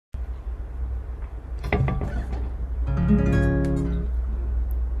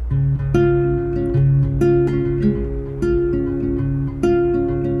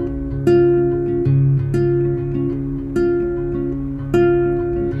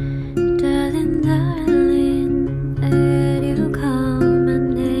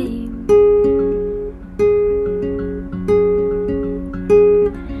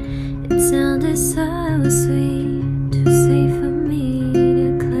So sweet to say for me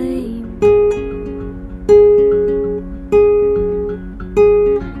to claim.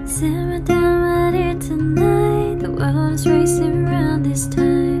 Simmer down my dear tonight. The world is racing around this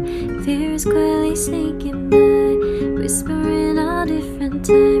time. Fear is quietly sneaking by, whispering all different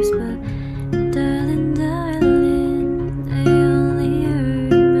types. But darling, darling, I only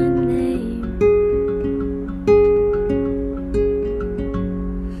heard my name.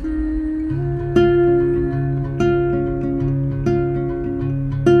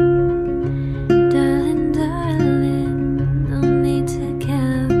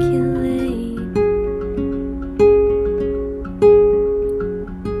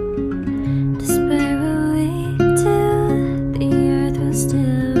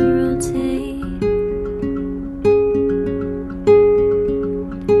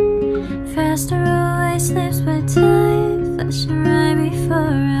 Faster always slips by time, flashing right before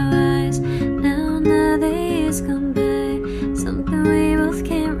our eyes. Now another year's gone by, something we both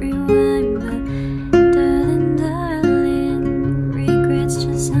can't rewind. But darling, darling, regrets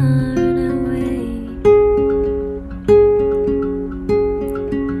just aren't our way.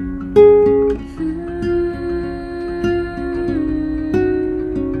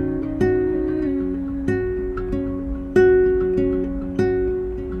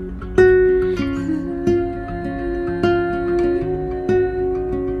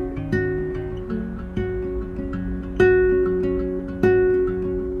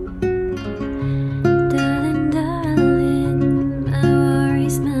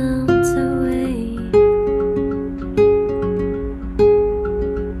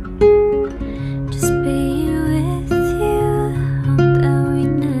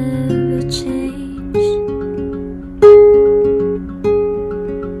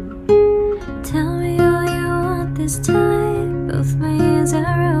 This time, both my ears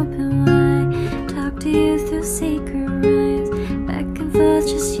are open wide. Talk to you through secret rhymes, back and forth,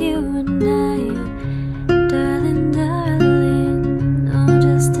 just you and I. Darling, darling, oh,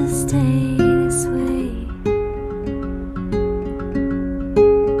 just to stay this way.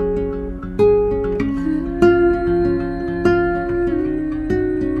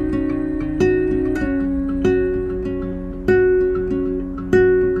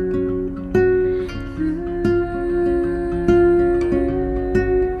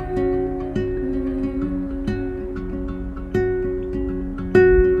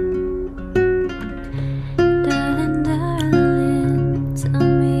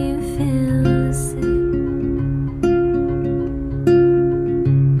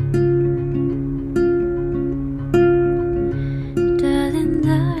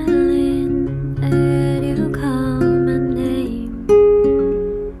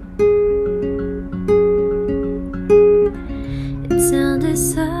 Sounded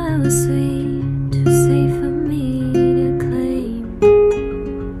so sweet to say for me to claim.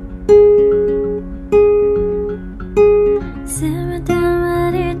 Simmer down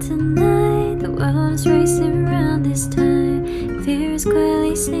my dear tonight. The world is racing around this time. Fear is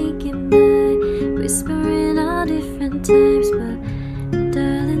quietly sneaking by, whispering all different types. But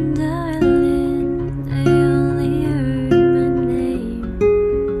darling,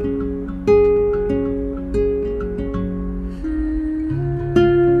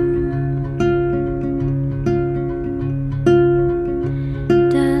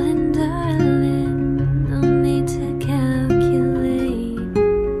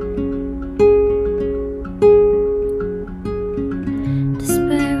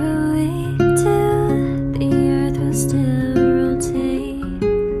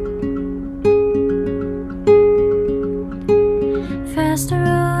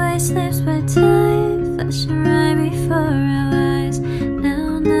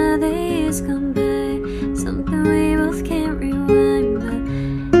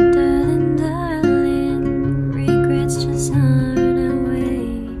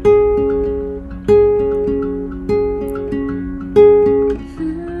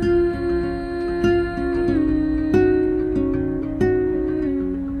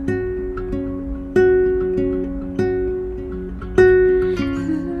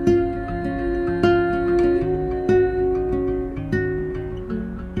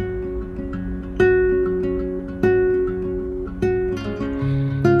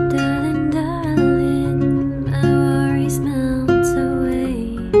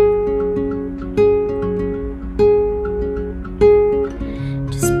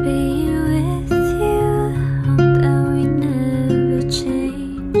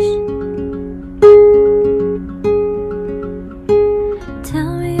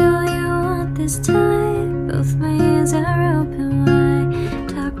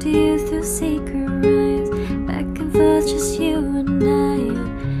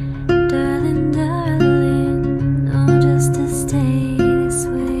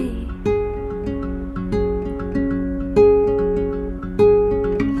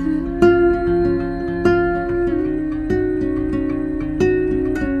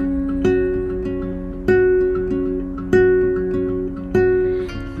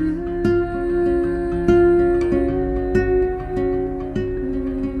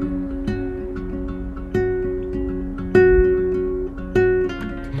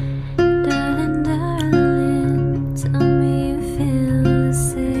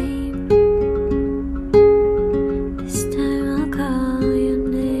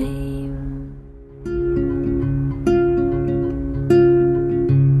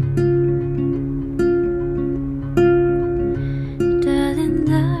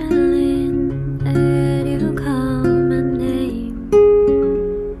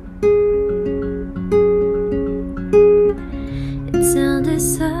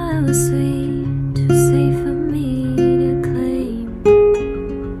 sounded so sweet, too sweet for me to claim.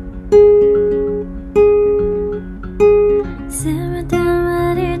 Simmer down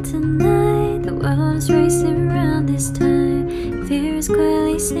my dear tonight. The world is racing around this time. Fear is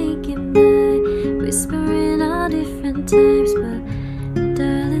quietly sneaking by, whispering all different types. But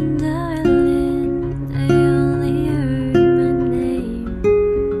darling, darling, I only heard my name.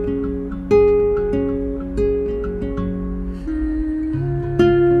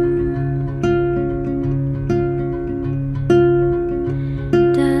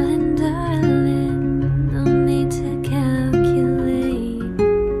 Darling, darling, no need to calculate.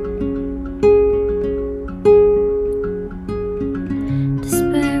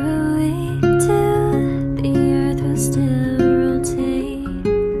 Despite what we do, the earth will still rotate.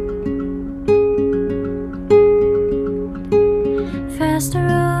 Faster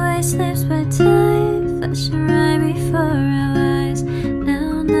always slips by time, flashing right before our eyes.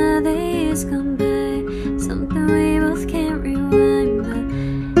 Now another year's gone by, something we both can't rewind. But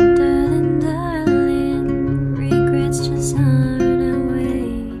darling, darling, regrets just aren't our way.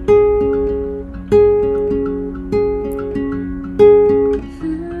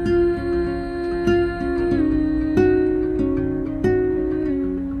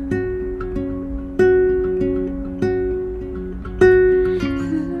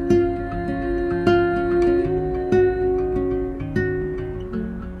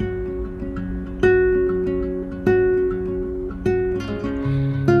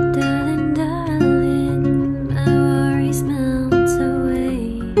 Darling, darling, my worries melt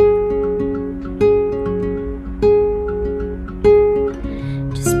away.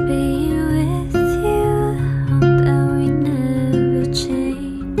 Just being with you, hope that we never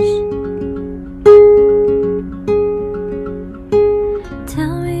change.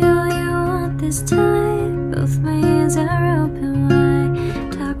 Tell me all you want this time. Both my ears are open wide.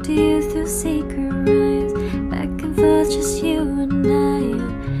 Talk to you through secret rhymes, back and forth, just you and I.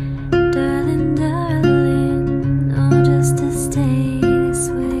 Darling, darling, oh, just to stay this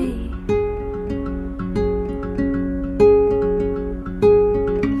way.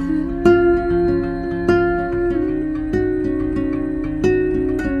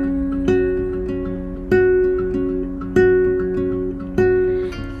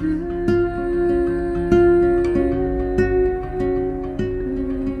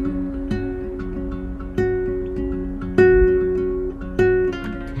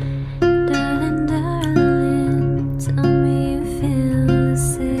 Darling, darling, tell me you feel the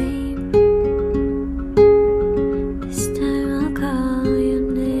same. This time I'll call your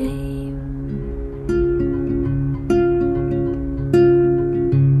name.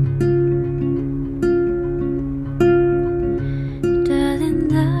 Darling,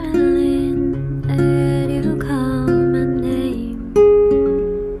 darling, I heard you call my name.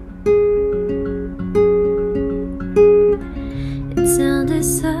 It sounded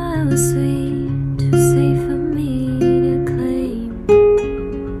so sweet, too sweet for me to claim.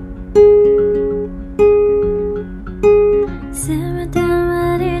 Simmer down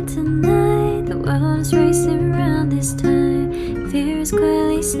my dear tonight. The world is racing around this time. Fear is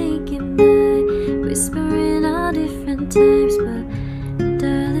quietly sneaking by, whispering all different types. But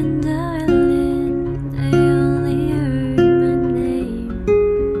darling, darling, I only heard my name.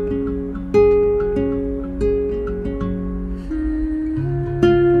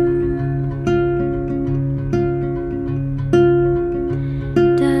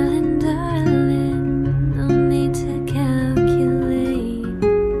 Darling, darling, no need to calculate.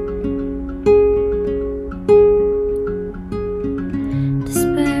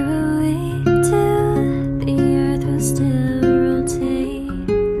 Despite what we do, the earth will still rotate.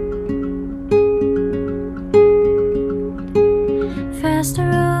 Faster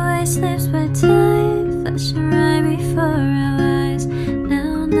always slips by time, flashing right before our eyes.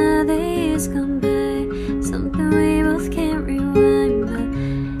 Now another year's gone by, something we both can't rewind. But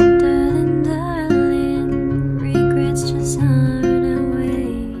darling, darling, regrets just aren't our way.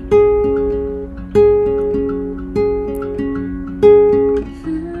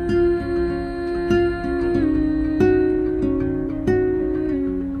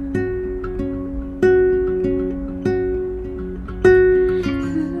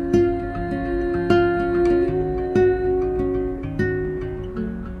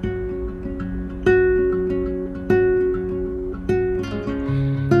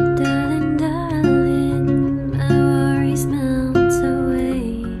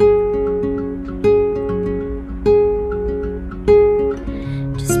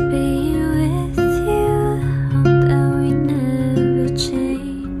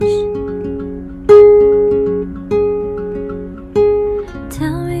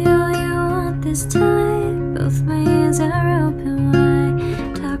 this time, both my ears are open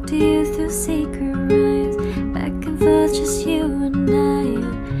wide. Talk to you through secret rhymes, back and forth, just you and I.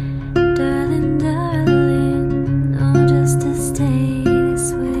 Darling, darling, oh, just to stay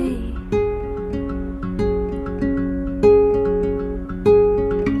this way.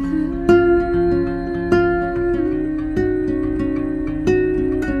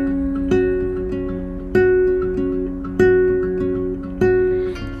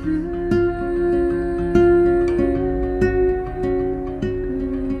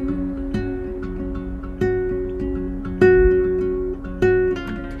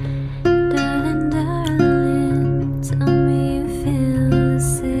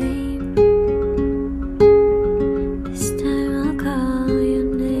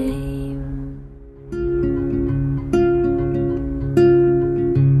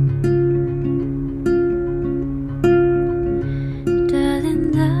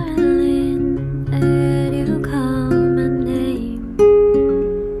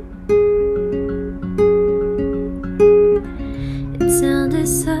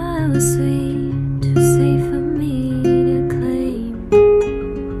 So sweet to say for me to claim.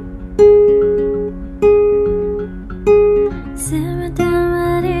 Simmer down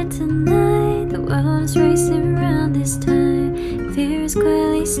my dear tonight. The world is racing around this time. Fear is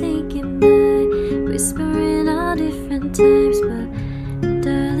quietly sneaking by, whispering all different types. But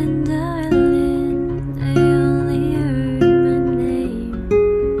darling, darling, I only heard my name.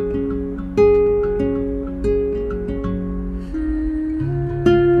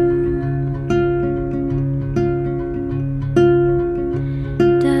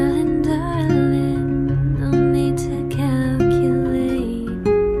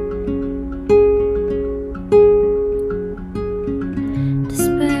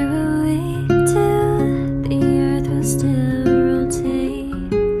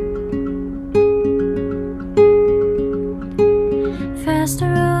 Faster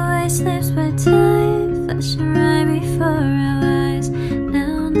always slips by time, flashing right before our eyes.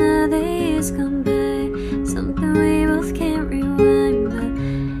 Now another year's gone by, something we both can't rewind. But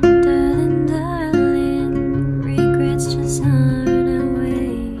darling, darling, regrets just aren't our way.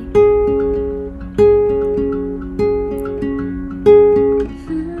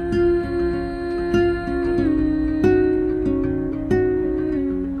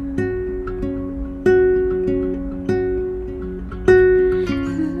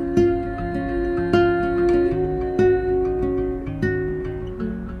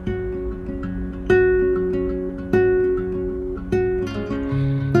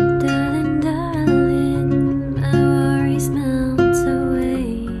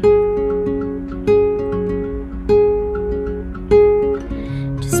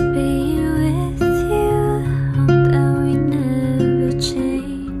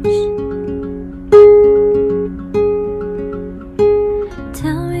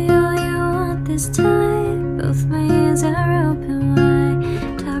 This time, both my ears are open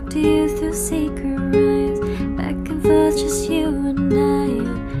wide. Talk to you through secret rhymes, back and forth, just you and I.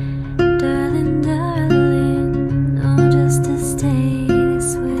 Darling, darling, oh, just to stay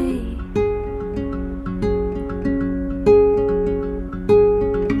this way.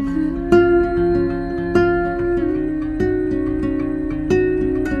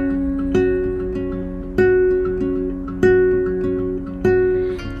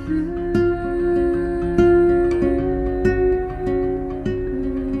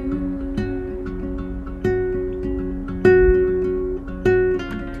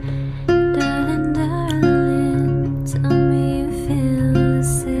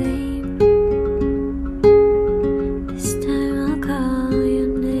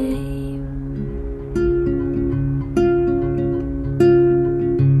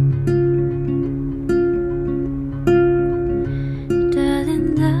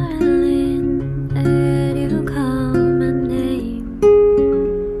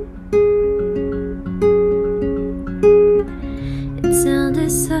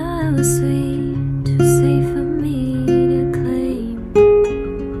 So sweet to say for me to claim.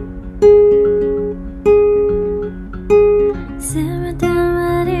 Simmer down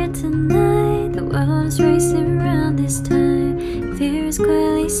my dear tonight. The world is racing around this time. Fear is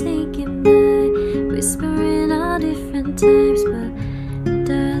quietly sneaking by, whispering all different types. But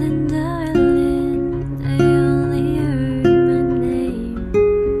darling, darling, I only heard my name.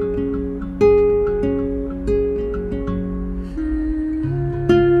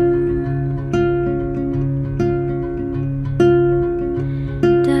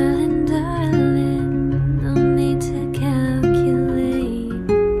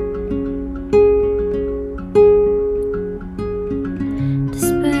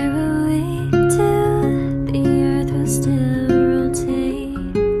 Despite what we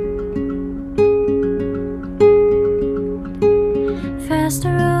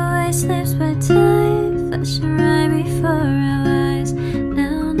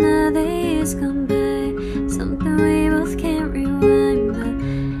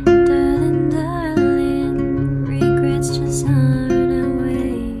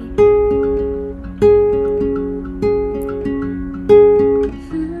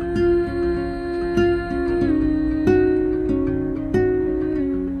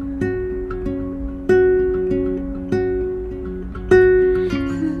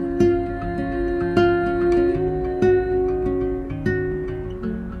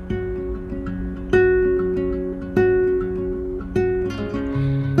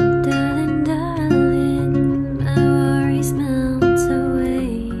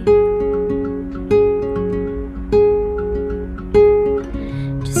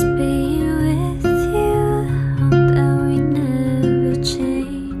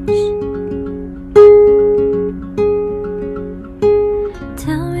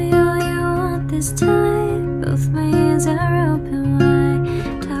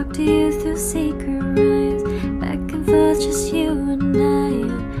to you through secret rhymes, back and forth, just you and I.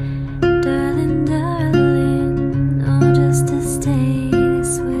 Darling, darling, oh, just to stay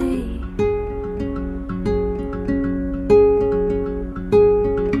this way.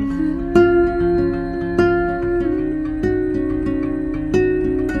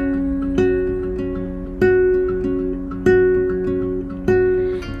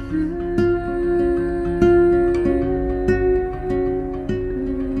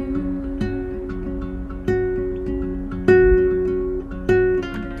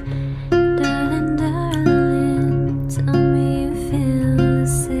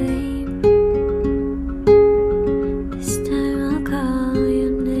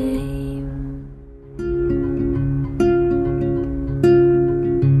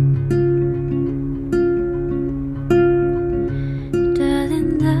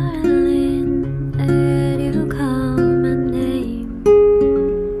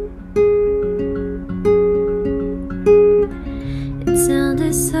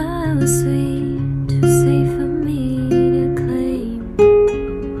 So sweet, too sweet for me to claim.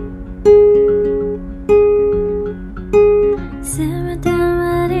 Simmer down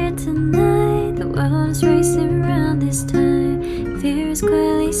my dear tonight. The world is racing around this time. Fear is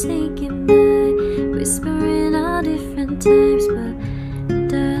quietly sneaking by, whispering all different types. But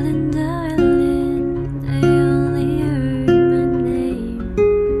darling, darling, I only heard my name.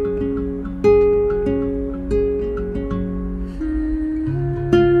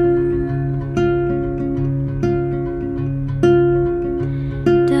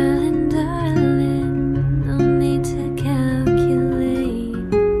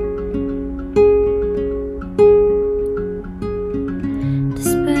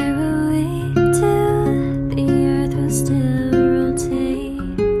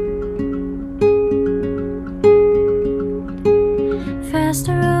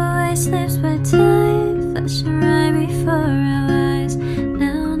 Faster away slips by time, flashing right before our eyes.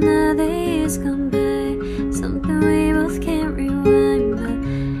 Now another year's gone by, something we both can't rewind. But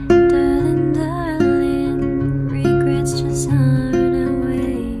darling, darling, regrets just aren't our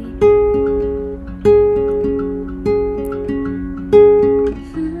way.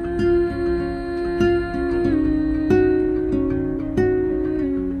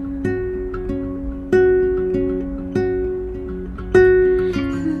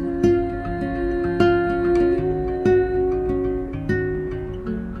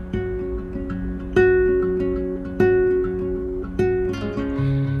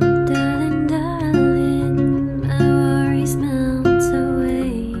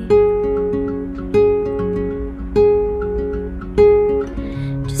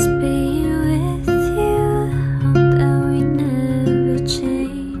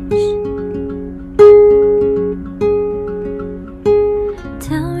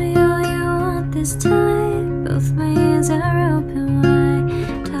 This time, both my ears are open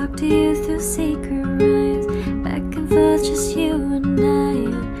wide. Talk to you through secret rhymes, back and forth, just you and I.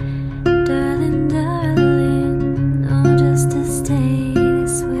 Darling, darling, oh, just to stay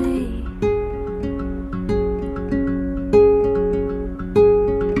this way.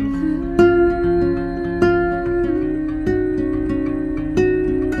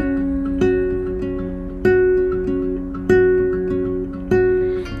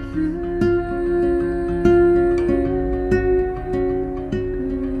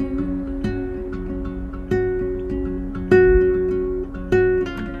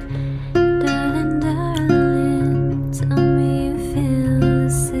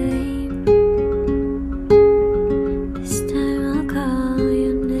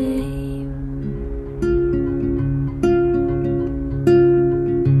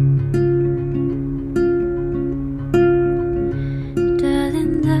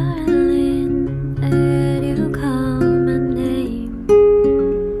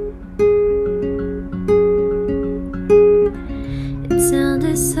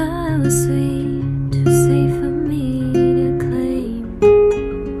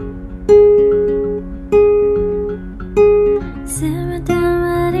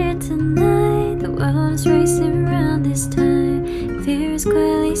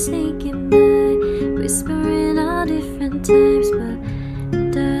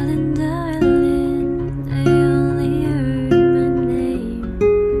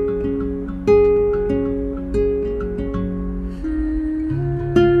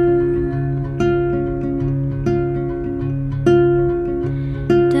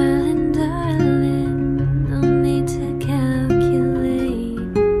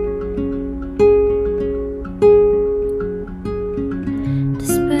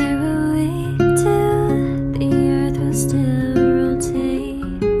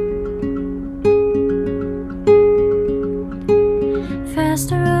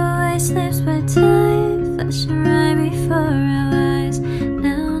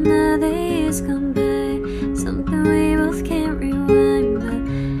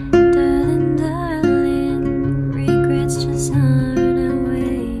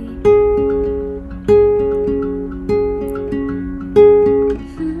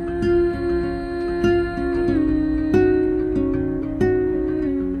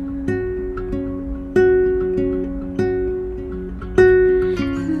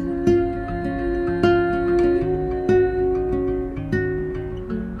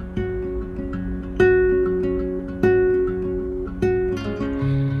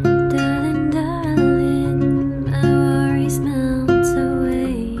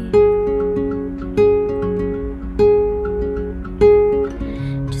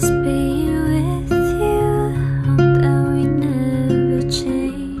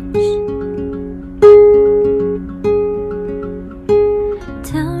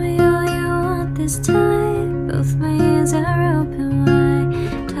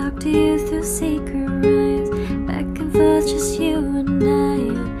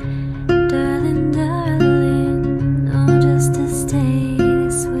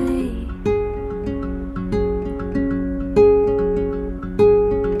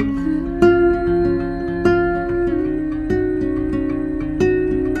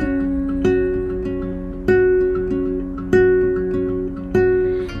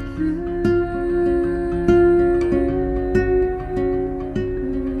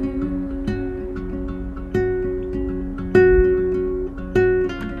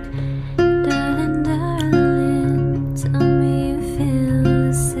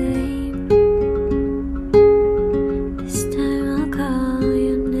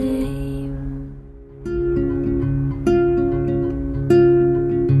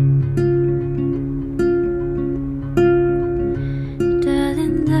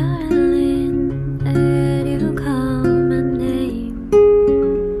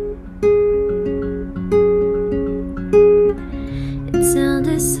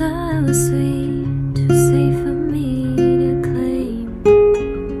 so sweet, too sweet for me to claim.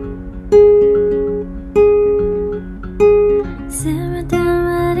 Simmer down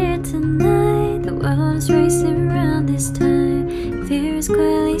my dear tonight. The world is racing around this time. Fear is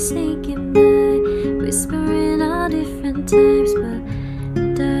quietly sneaking by, whispering all different types. But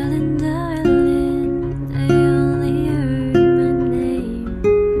darling, darling, I only heard my name.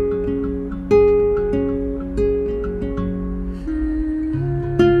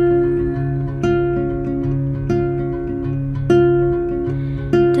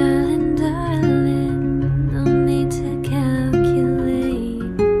 Darling, darling, no need to calculate.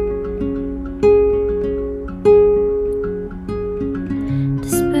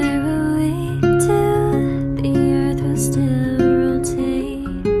 Despite what we do, the earth will still rotate.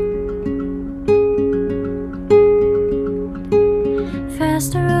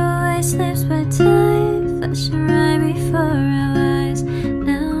 Faster always slips by time, flashing right before our eyes.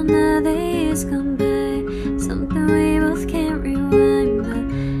 Now another year's gone by, something we both can't rewind.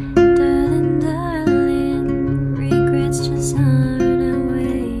 But darling, darling, regrets just aren't our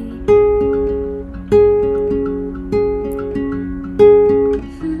way.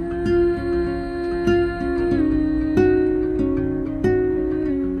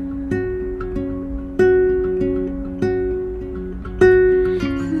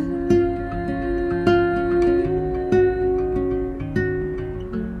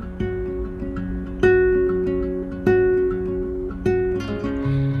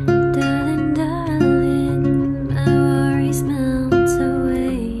 Darling, darling, my worries melt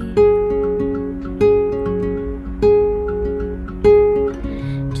away.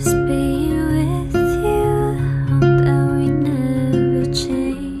 Just being with you, hope that we never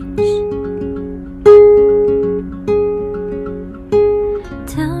change.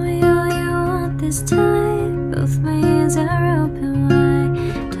 Tell me all you want this time. Both my ears are open wide.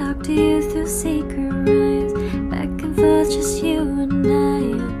 Talk to you through secret rhymes, back and forth, just you and I.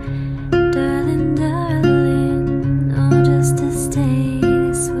 Darling, darling, oh, just to stay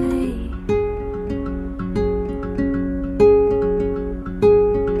this way.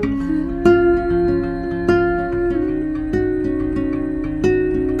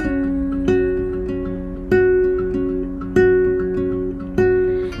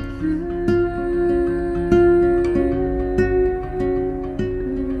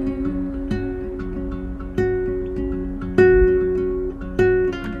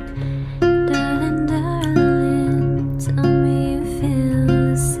 Darling, darling, tell me you feel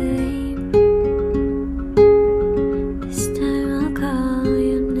the same. This time I'll call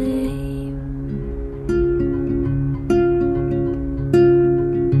your name.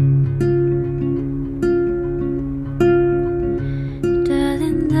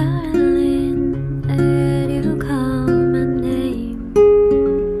 Darling, darling, I heard you call my name.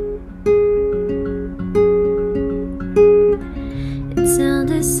 It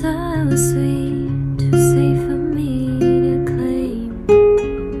sounded so sweet, too sweet for me to claim.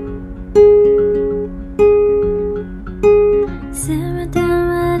 Simmer down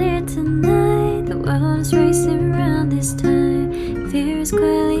my dear tonight. The world is racing around this time. Fear is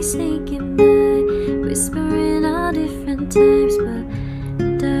quietly sneaking by, whispering all different types. But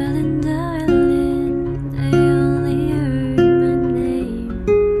darling, darling, I only heard my name.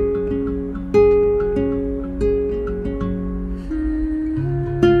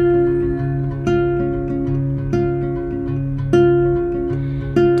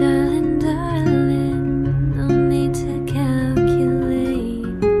 Darling, darling, no need to calculate.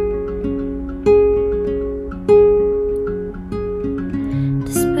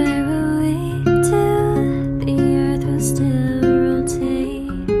 Despite what we do, the earth will still rotate.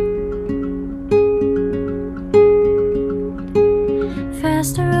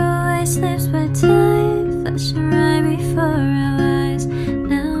 Faster always slips by time, flashing right before our eyes.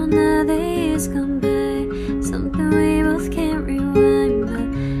 Now another year's gone by, something we both can't rewind. But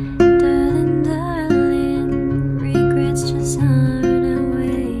darling, darling, regrets just aren't our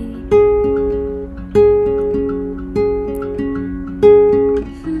way.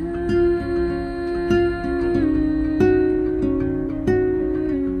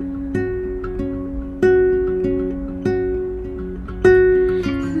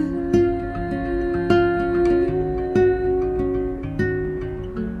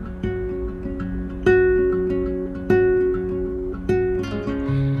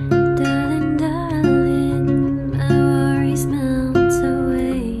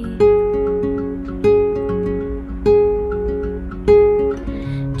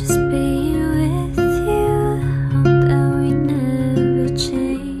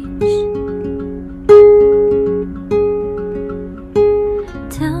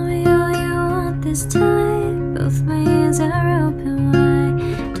 this time, both my ears are open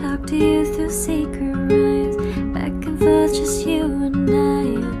wide. Talk to you through secret rhymes, back and forth, just you and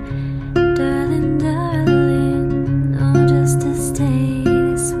I. Darling, darling, oh, just to stay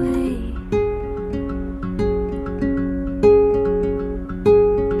this way.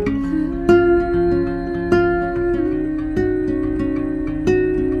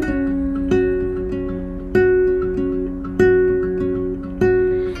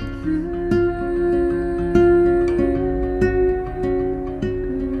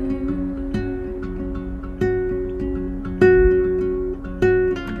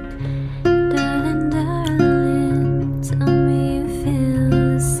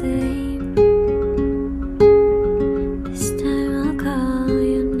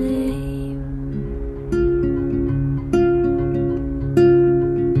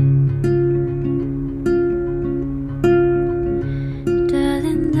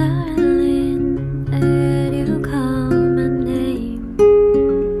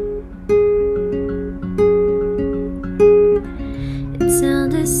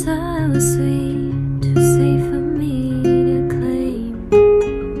 So sweet to say for me to claim.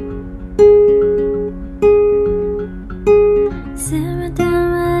 Simmer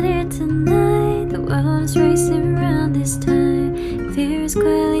down my dear tonight. The world is racing around this time. Fear is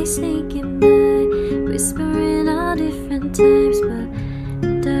quietly sneaking by, whispering all different types. But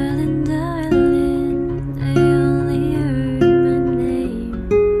darling, darling, I only heard my name.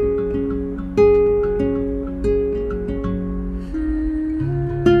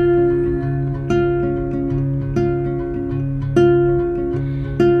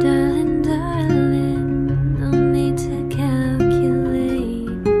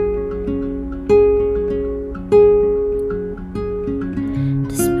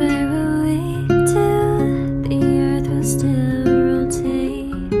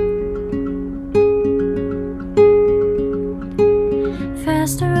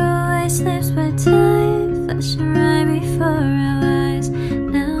 Faster always slips by time, flashing right before our eyes.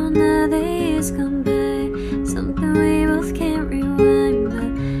 Now another year's gone by, something we both can't rewind.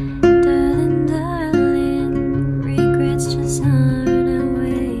 But darling, darling, regrets just aren't our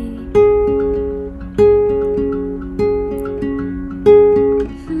way.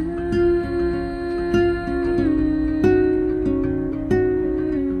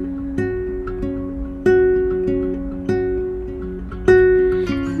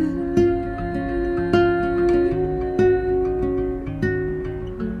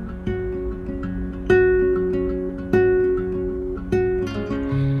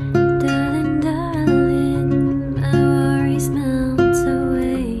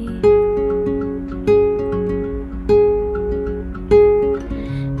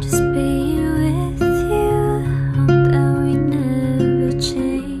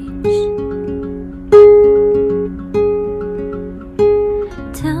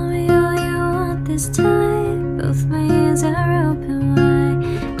 This time, both my ears are open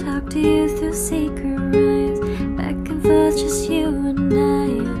wide. Talk to you through secret rhymes, back and forth, just you and I.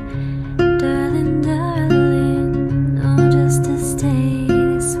 Darling, darling, oh, just to stay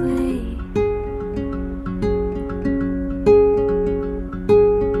this way.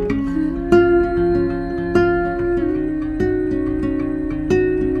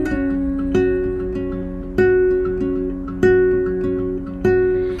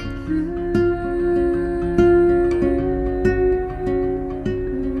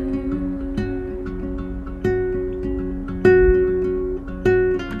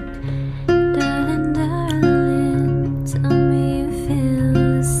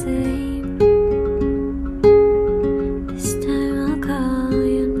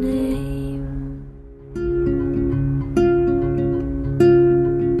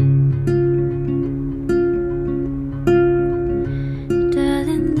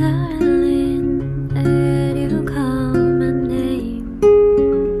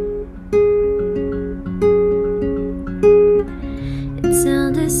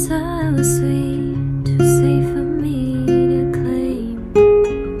 So sweet to say for me to claim.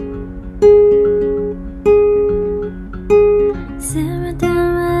 Simmer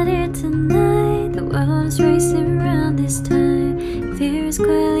down my dear tonight. The world is racing around this time. Fear is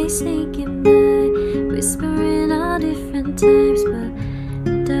quietly sneaking by, whispering all different types. But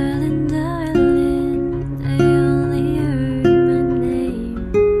darling, darling, I only heard my name.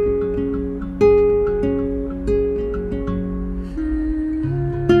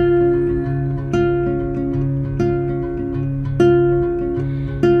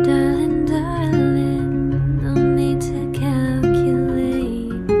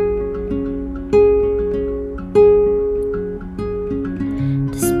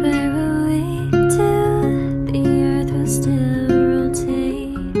 Despite what we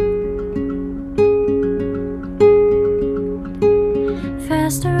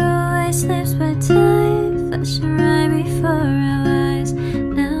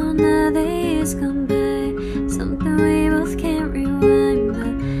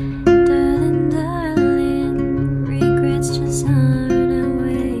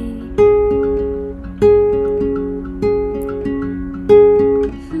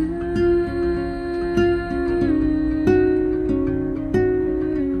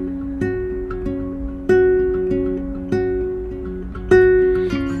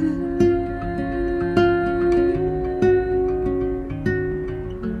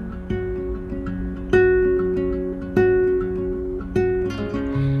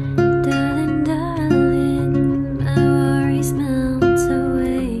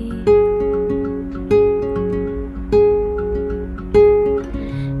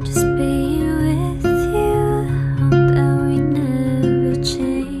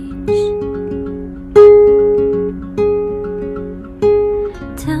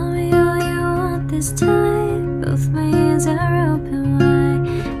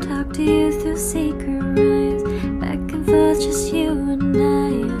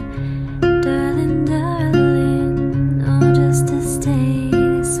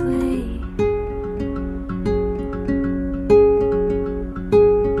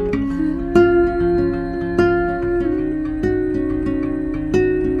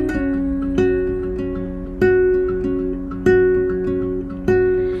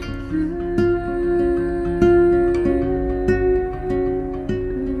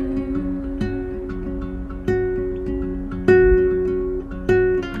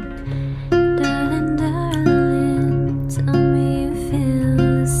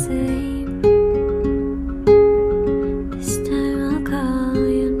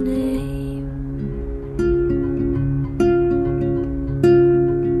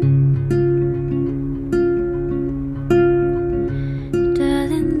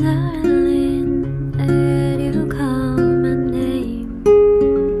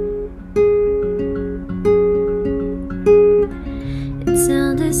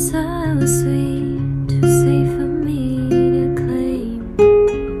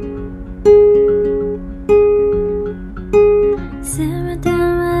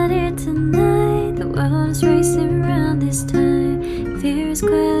down here tonight. The world is racing around this time. Fear is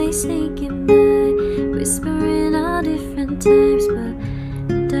quietly sneaking by, whispering all different types. But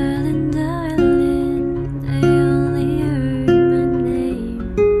darling, darling, I only heard my name.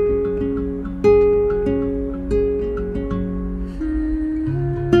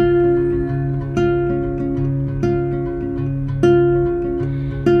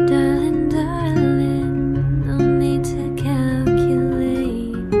 Darling, darling, no need to calculate.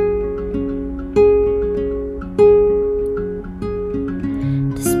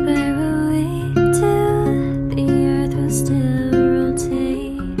 Despite what we do, the earth will still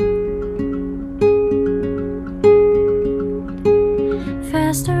rotate.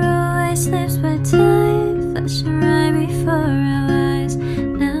 Faster always slips by time, flashing right before our eyes.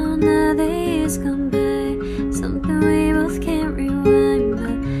 Now another year's gone by, something we both can't rewind.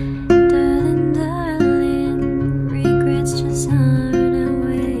 But darling, darling, regrets just aren't our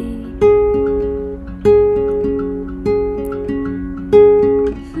way.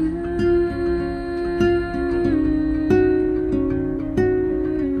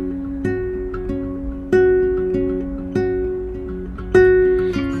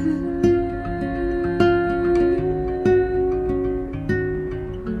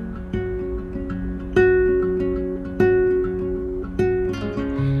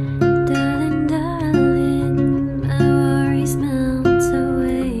 Darling, darling, my worries melt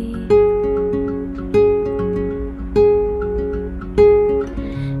away.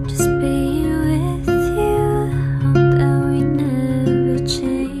 Just being with you, hope that we never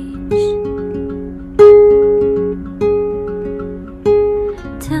change.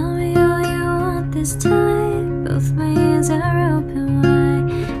 Tell me all you want this time, both my ears are open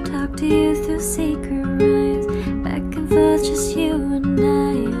wide. Talk to you through secret rhymes, back and forth, just you and I.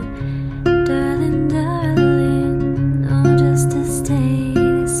 Darling, darling, oh, just to stay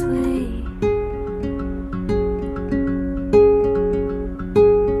this way.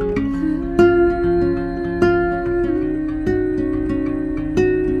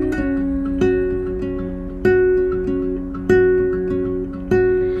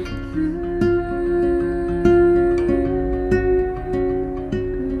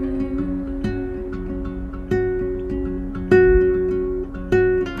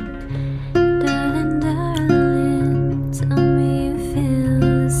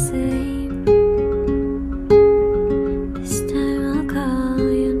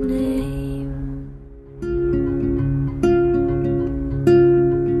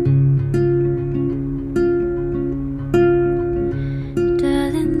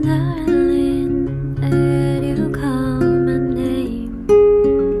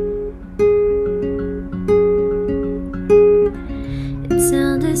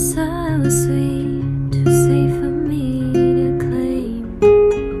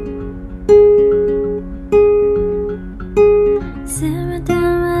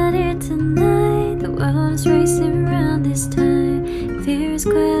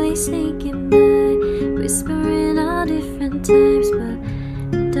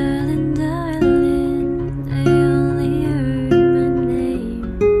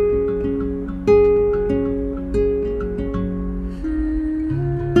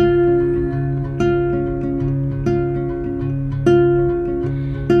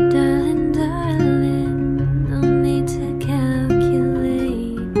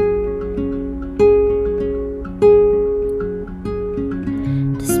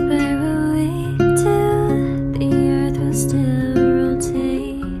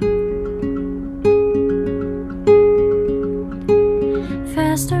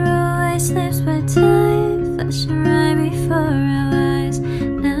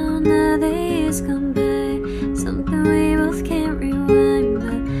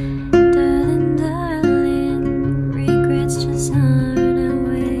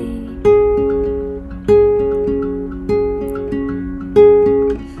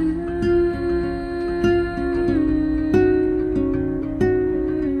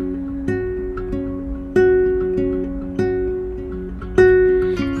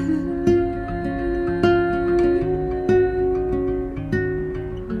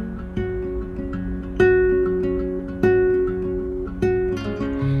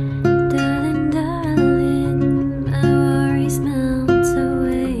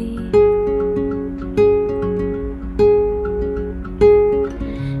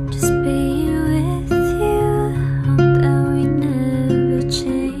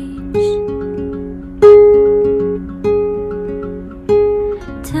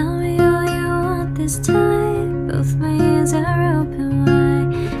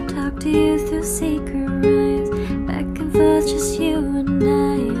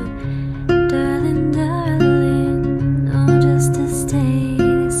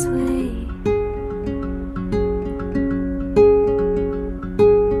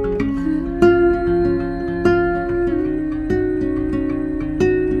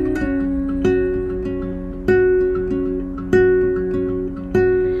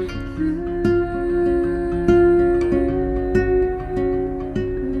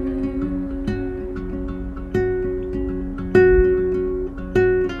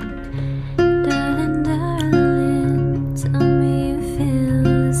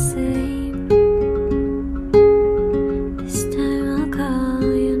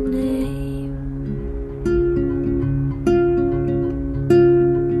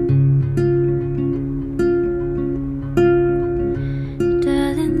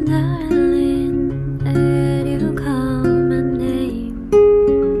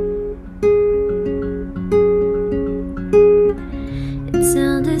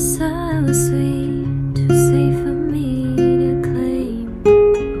 sounded so sweet, too sweet for me to claim.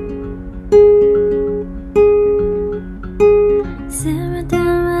 Simmer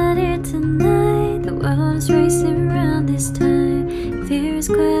down my dear tonight. The world is racing around this time. Fear is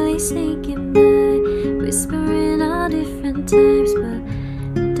quietly sneaking by, whispering all different types. But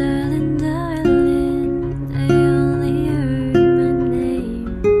darling, darling, I only heard my name.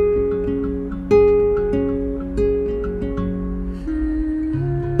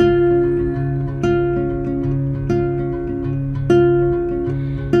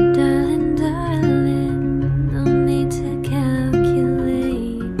 Darling, darling, no need to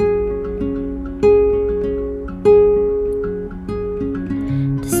calculate.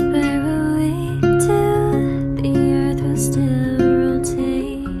 Despite what we do, the earth will still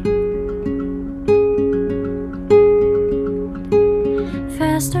rotate.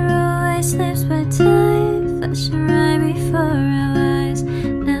 Faster always slips by time, flashing right before our eyes.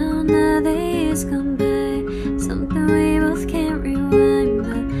 Now another year's gone by, something we both can't rewind.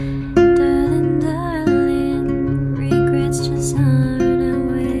 But darling, darling, regrets just aren't our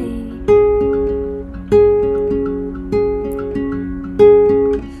way.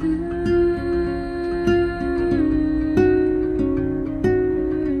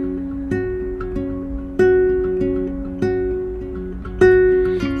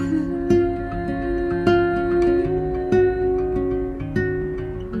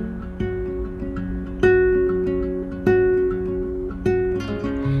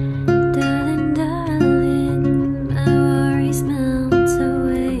 Darling, darling, my worries melt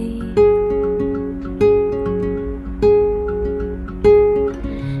away.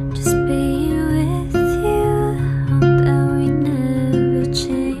 Just being with you, hope that we never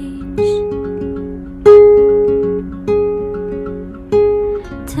change.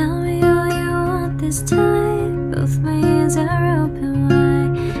 Tell me all you want this time. Both my ears are open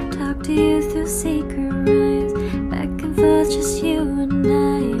wide. Talk to you through secret rhymes, back and forth, just you and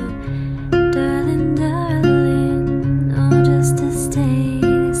I. Darling, darling, oh, just to stay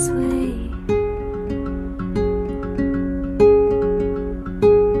this way.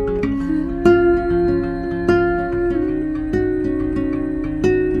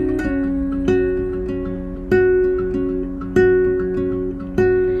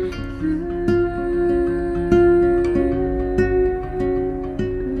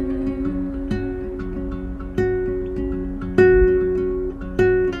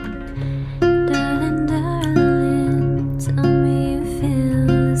 Darling, darling, tell me you feel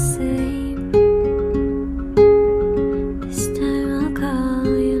the same. This time I'll call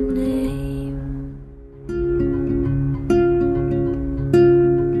your name.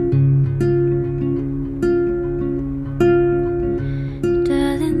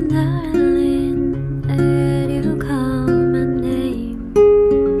 Darling, darling, I heard you call my name.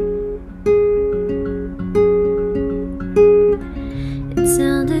 It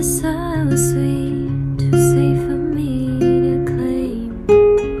sounded so sweet, too sweet for me to claim.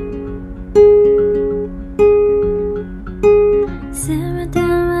 Simmer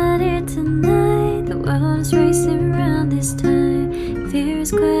down my dear tonight. The world is racing around this time. Fear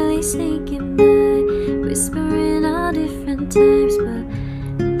is quietly sneaking by, whispering all different types. But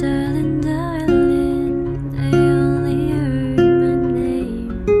darling, darling, I only heard my name.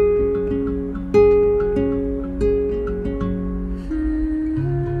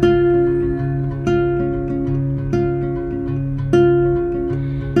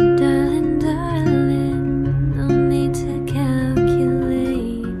 Darling, darling, no need to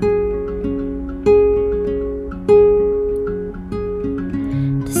calculate.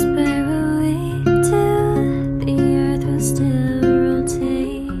 Despite what we do, the earth will still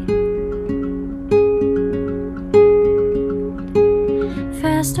rotate.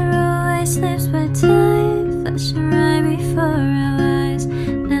 Faster always slips by time, flashing right before our eyes.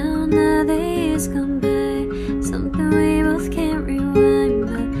 Now another year's gone by, something we both can't rewind.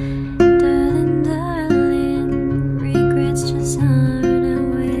 But darling, darling, regrets just aren't our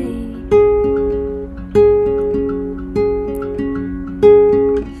way.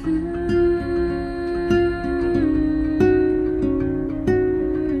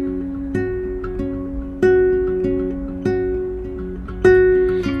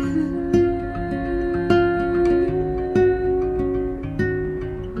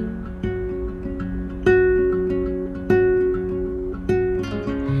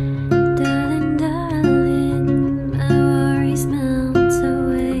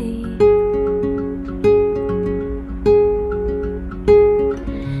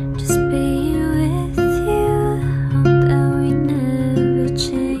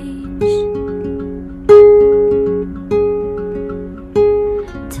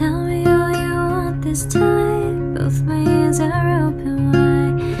 this time, both my ears are open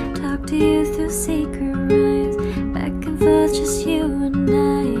wide. Talk to you through secret rhymes, back and forth, just you and I.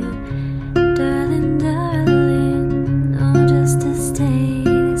 Darling, darling, oh, just to stay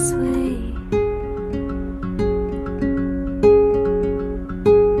this way.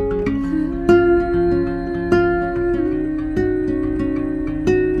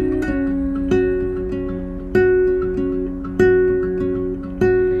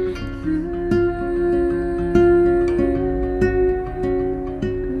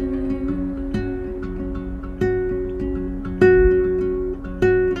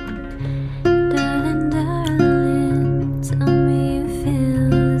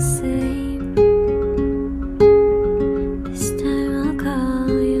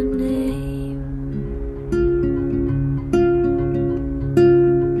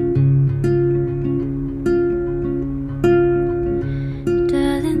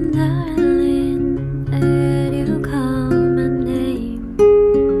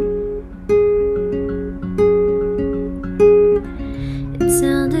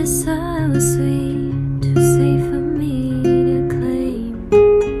 So sweet to say for me to claim.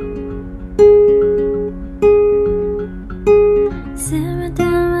 Simmer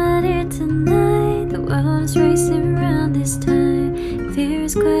down my dear tonight. The world is racing around this time. Fear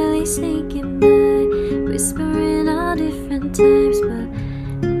is quietly sneaking by, whispering all different types. But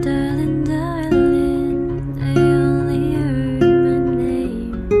darling, darling, I only heard my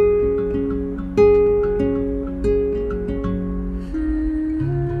name.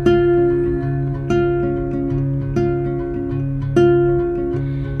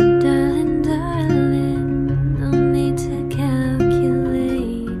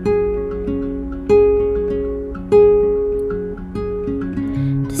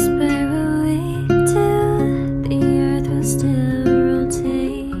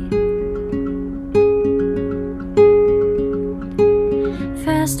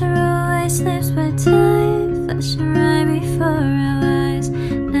 Faster always slips by time, flashing right before our eyes.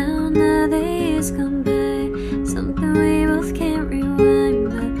 Now another year's gone by, something we both can't rewind.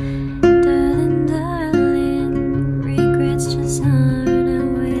 But darling, darling, regrets just aren't our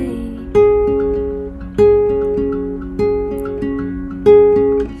way.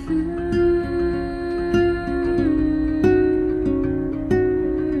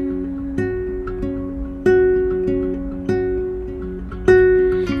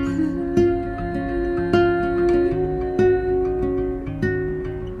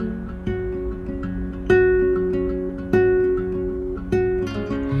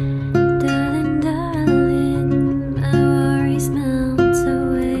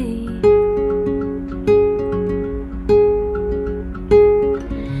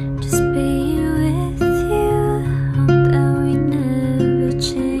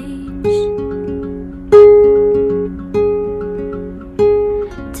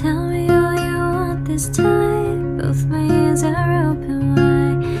 This time, both my ears are open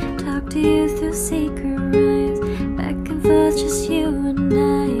wide. Talk to you through secret rhymes, back and forth, just you and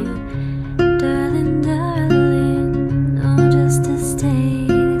I. Darling, darling, oh, just to stay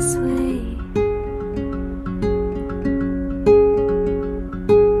this way.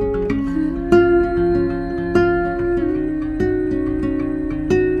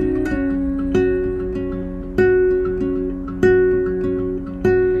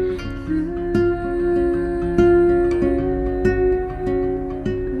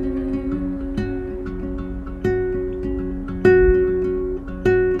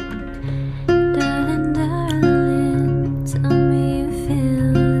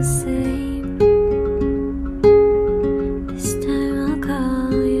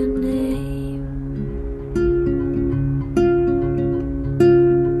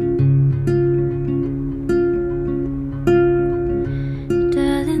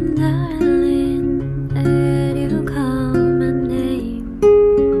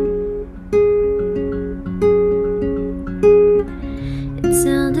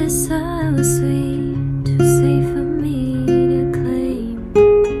 So sweet to say for me to claim.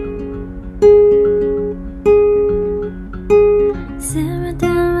 Simmer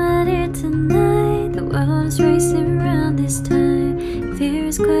down my dear tonight. The world is racing around this time. Fear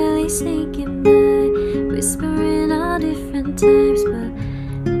is quietly sneaking by, whispering all different types. But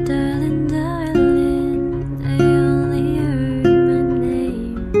darling, darling, I only heard my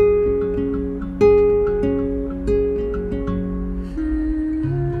name.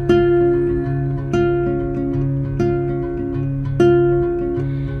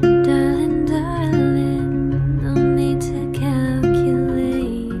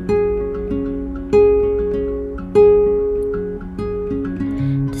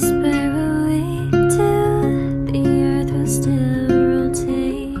 Despite what we do,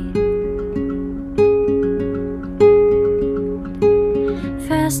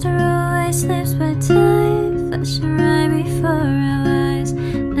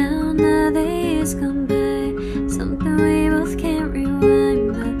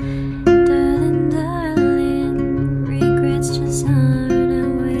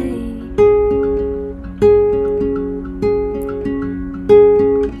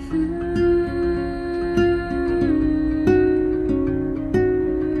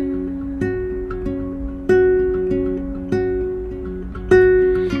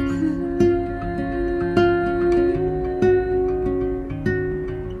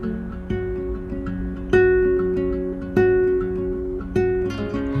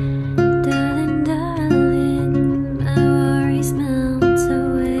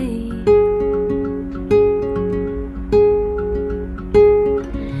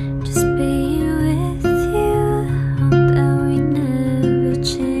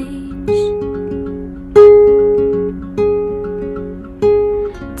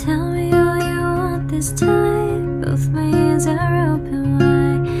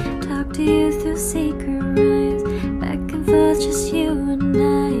 to you through secret rhymes, back and forth, just you and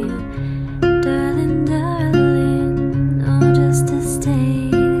I. Darling, darling, oh, just to stay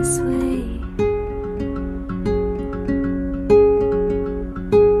this way.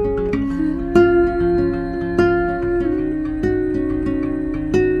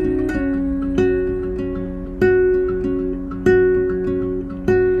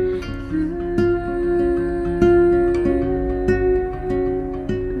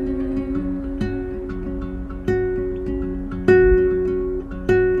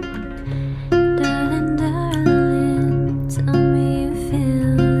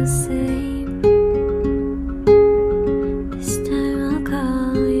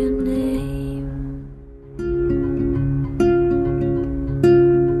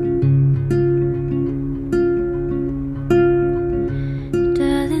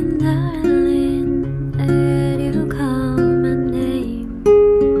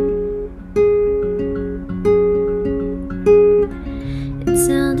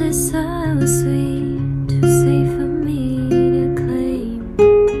 So sweet, too sweet for me to claim.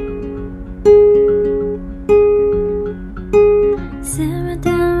 Simmer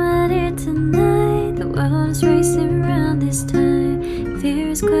down my dear tonight. The world is racing around this time. Fear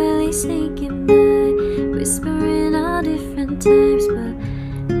is quietly sneaking by, whispering all different types. But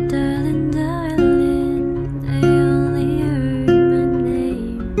darling, darling, I only heard my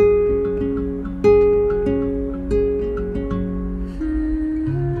name.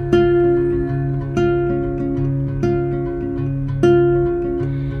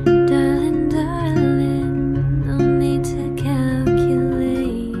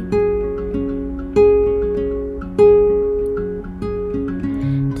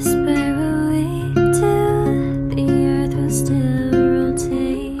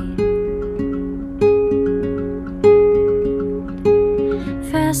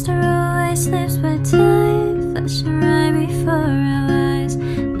 Faster away slips by time, flashing right before our eyes.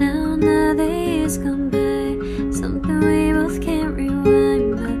 Now another year's gone by, something we both can't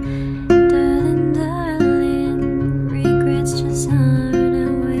rewind. But darling, darling, regrets just aren't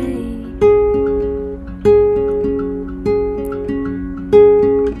our way.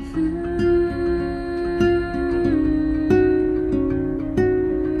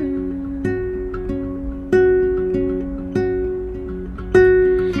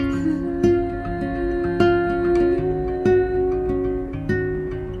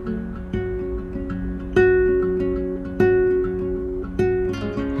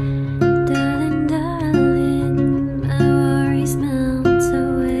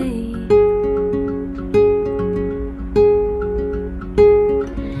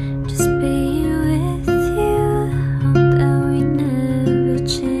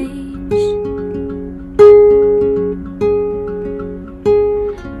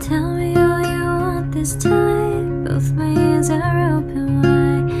 This time, both my ears are open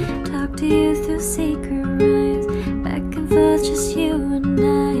wide. Talk to you through secret rhymes, back and forth, just you and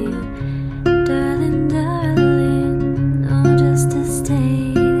I. Darling, darling, oh, just to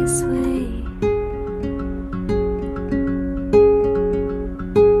stay this way.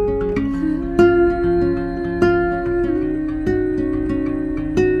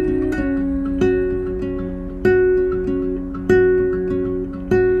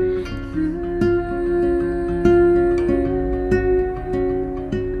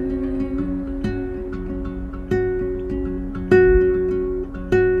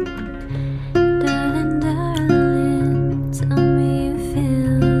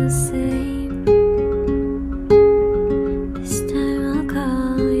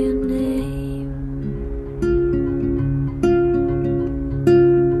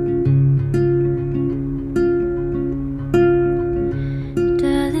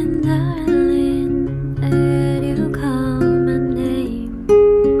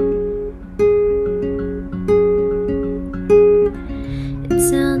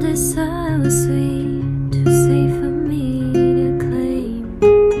 So sweet, too sweet for me to claim.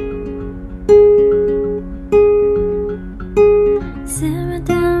 Simmer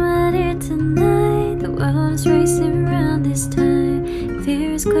down my dear tonight. The world is racing around this time.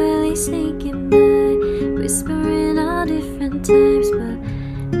 Fear is quietly sneaking by, whispering all different types. But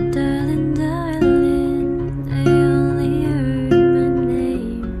darling, darling, I only heard my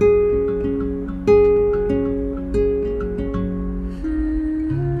name.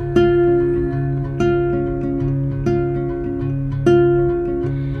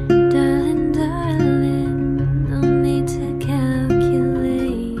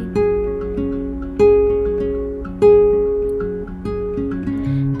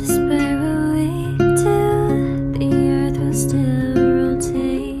 Despite what we do, the earth will still rotate.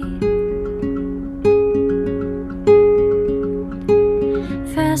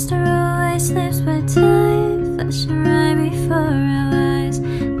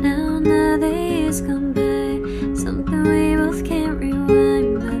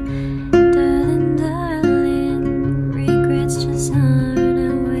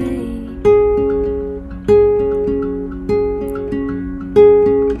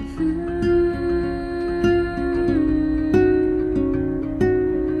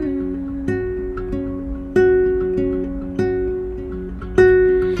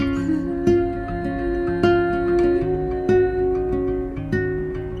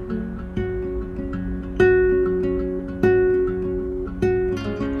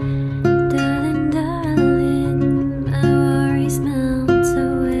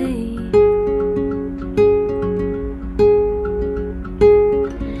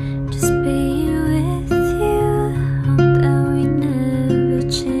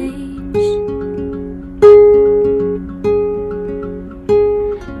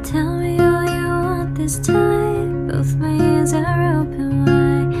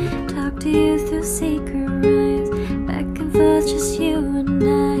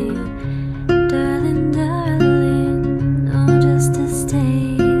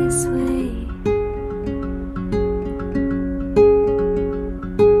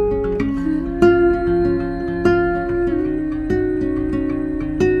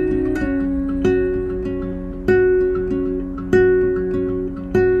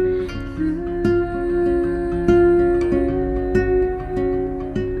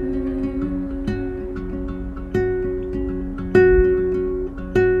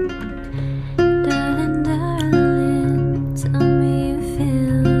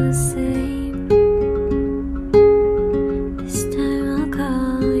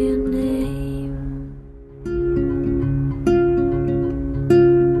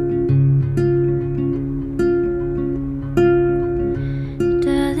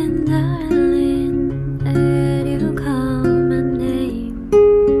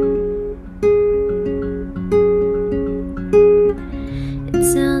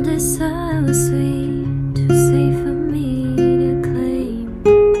 so sweet, too sweet for me to claim.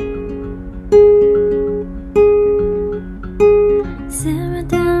 Simmer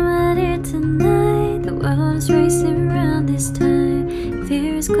down my dear tonight. The world is racing around this time.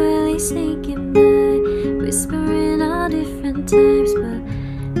 Fear is quietly sneaking by, whispering all different types. But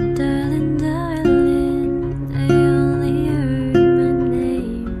darling, darling, I only heard my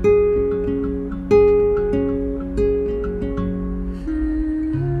name.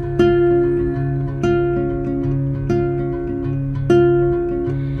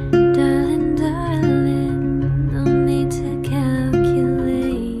 Darling, darling, no need to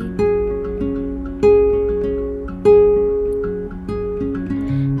calculate.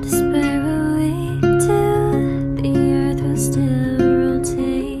 Despite what we do, the earth will still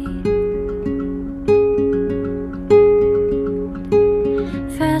rotate.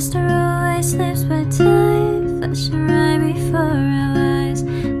 Faster always slips by time, flashing right before our eyes.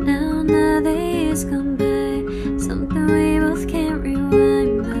 Now another year's gone by, something we both can't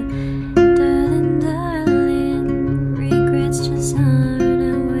rewind. But darling, darling, regrets just aren't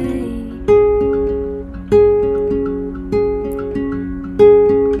our way.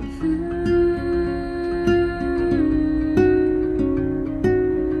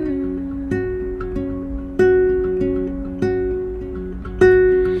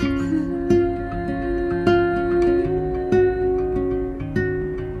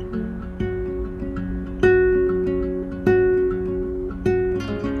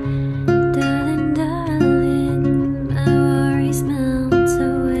 Darling, darling, my worries melt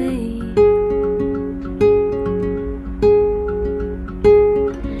away.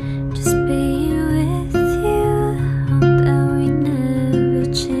 Just being with you, hope that we never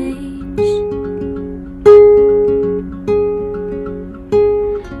change.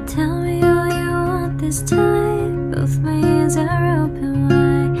 Tell me all you want this time. Both my ears are open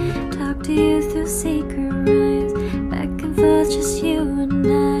wide. Talk to you through secret rhymes, back and forth, just you and I.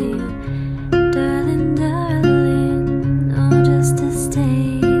 Darling, darling, oh, just to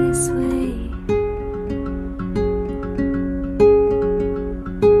stay this way.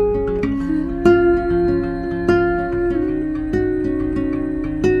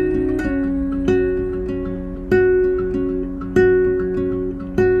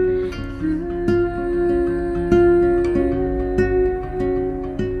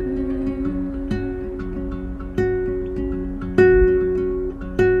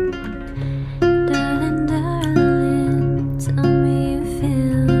 Darling, darling, tell me you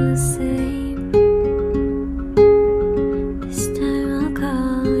feel the same. This time I'll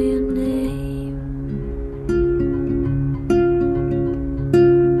call your name.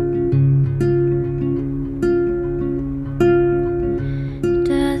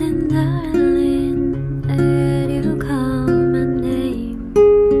 Darling, darling, I heard you call my name.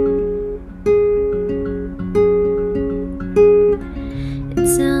 It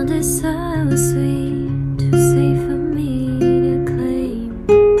sounded so sweet, too sweet for me to claim.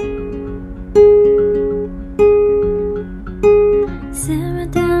 Simmer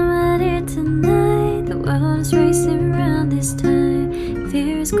down my dear tonight. The world is racing around this time.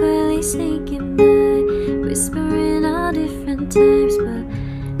 Fear is quietly sneaking by, whispering all different types. But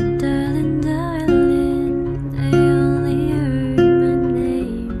darling, darling, I only heard my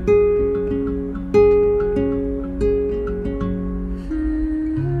name.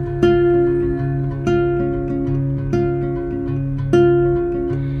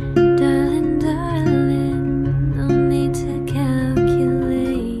 Darling, darling, no need to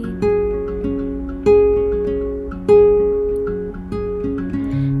calculate.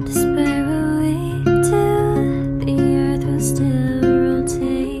 Despite what we do, the earth will still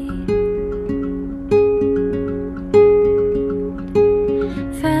rotate.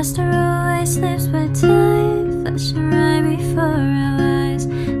 Faster always slips by time, flashing right before our eyes.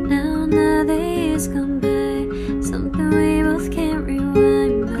 Now another year's gone by, something we both can't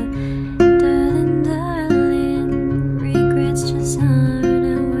rewind. But darling, darling, regrets just aren't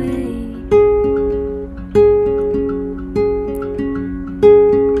our way.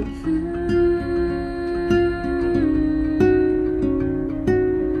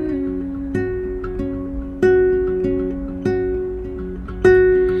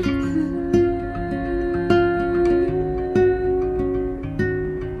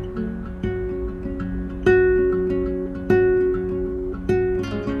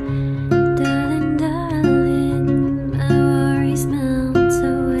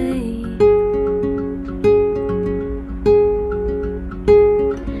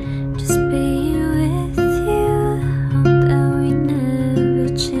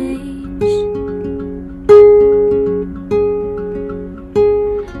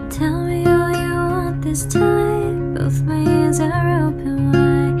 this time. Both my ears are open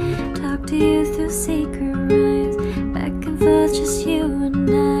wide. Talk to you through secret rhymes. Back and forth, just you and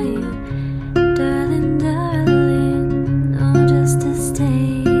I. Darling, darling, oh, just to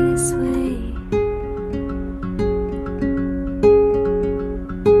stay this way.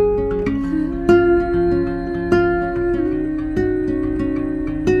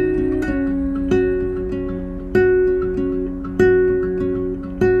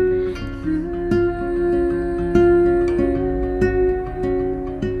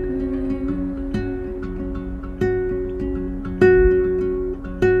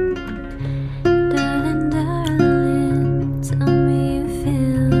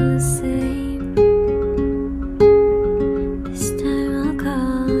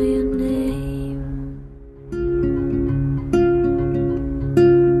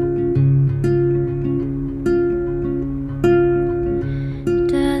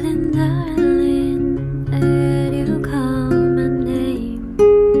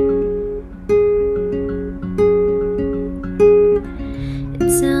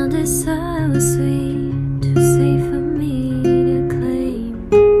 So sweet, too sweet for me to claim.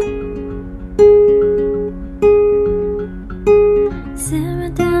 Simmer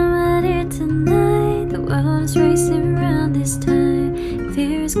down right here tonight. The world is racing around this time.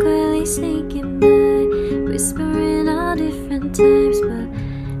 Fear is quietly sneaking by, whispering all different types. But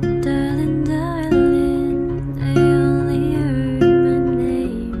darling, darling, I only heard my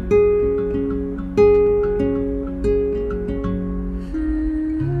name.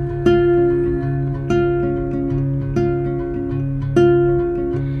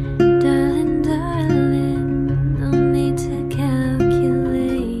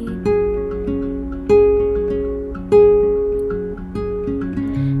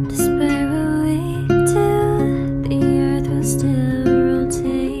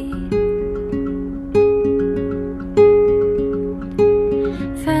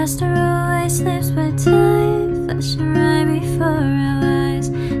 Faster always slips by time, flashing right before our eyes.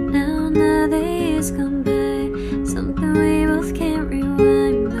 Now another year's gone by, something we both can't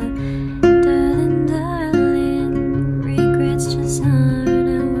rewind. But darling, darling, regrets just aren't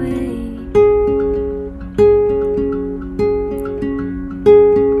our way.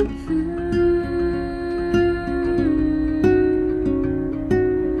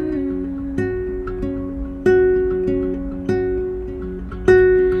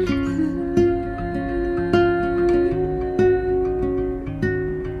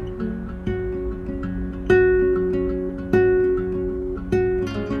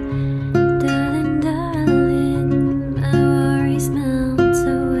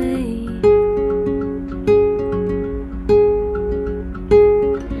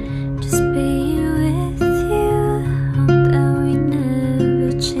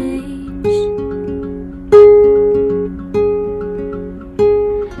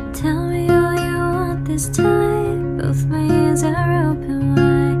 This time, both my ears are open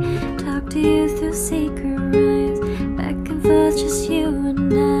wide. Talk to you through secret rhymes. Back and forth, just